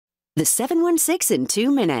The 716 in 2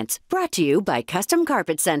 minutes, brought to you by Custom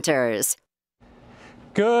Carpet Centers.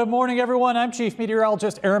 Good morning, everyone. I'm Chief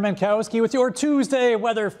Meteorologist Aaron Mankowski with your Tuesday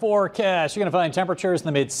weather forecast. You're going to find temperatures in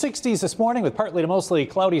the mid-60s this morning with partly to mostly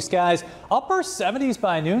cloudy skies. Upper 70s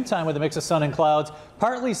by noontime with a mix of sun and clouds.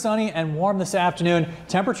 Partly sunny and warm this afternoon.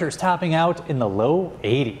 Temperatures topping out in the low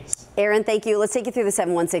 80s. Aaron, thank you. Let's take you through the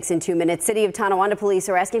 716 in 2 minutes. City of Tonawanda police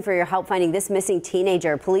are asking for your help finding this missing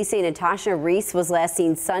teenager. Police say Natasha Reese was last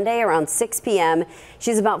seen Sunday around 6 p.m.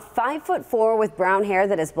 She's about 5'4" with brown hair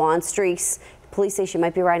that has blonde streaks. Police say she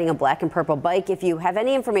might be riding a black and purple bike. If you have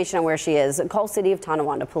any information on where she is, call City of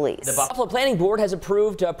Tonawanda Police. The Buffalo Planning Board has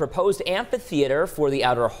approved a proposed amphitheater for the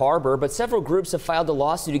Outer Harbor, but several groups have filed a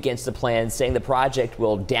lawsuit against the plan, saying the project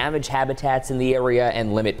will damage habitats in the area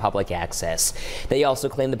and limit public access. They also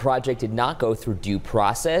claim the project did not go through due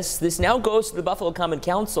process. This now goes to the Buffalo Common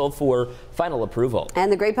Council for final approval. And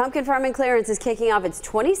the Great Pumpkin Farm in Clarence is kicking off its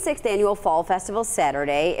 26th annual Fall Festival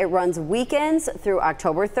Saturday. It runs weekends through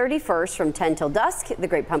October 31st from 10 till dusk. The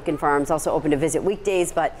Great Pumpkin Farm is also open to visit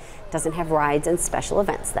weekdays, but doesn't have rides and special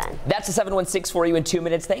events then. That's the 716 for you in 2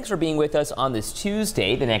 minutes. Thanks for being with us on this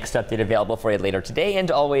Tuesday. The next update available for you later today and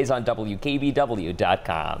always on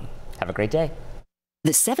WKBW.com. Have a great day.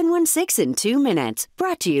 The 716 in 2 minutes,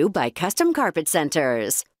 brought to you by Custom Carpet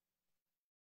Centers.